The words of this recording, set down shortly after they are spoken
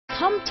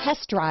Come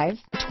test drive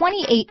the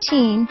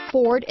 2018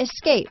 Ford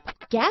Escape.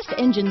 Gas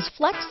engines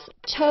flex,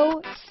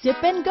 tow, sip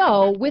and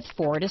go with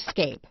Ford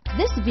Escape.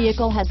 This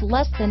vehicle has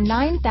less than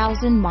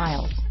 9,000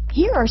 miles.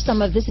 Here are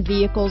some of this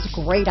vehicle's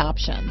great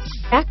options: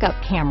 backup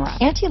camera,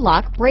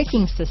 anti-lock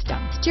braking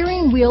system,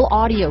 steering wheel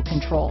audio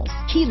controls,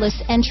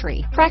 keyless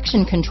entry,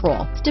 traction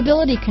control,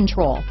 stability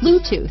control,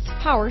 Bluetooth,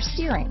 power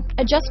steering,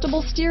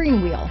 adjustable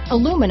steering wheel,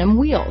 aluminum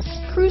wheels,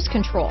 cruise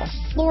control,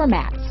 floor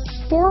mats,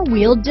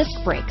 four-wheel disc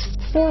brakes,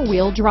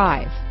 four-wheel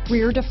drive,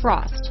 rear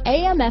defrost,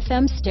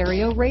 AM/FM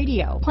stereo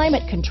radio,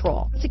 climate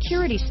control,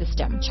 security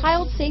system,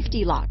 child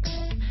safety locks.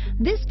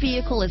 This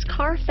vehicle is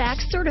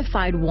Carfax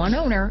certified one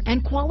owner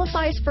and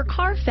qualifies for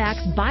Carfax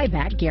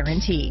buyback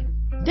guarantee.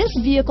 This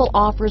vehicle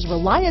offers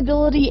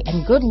reliability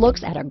and good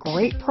looks at a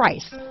great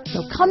price.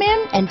 So come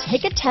in and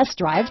take a test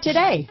drive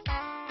today.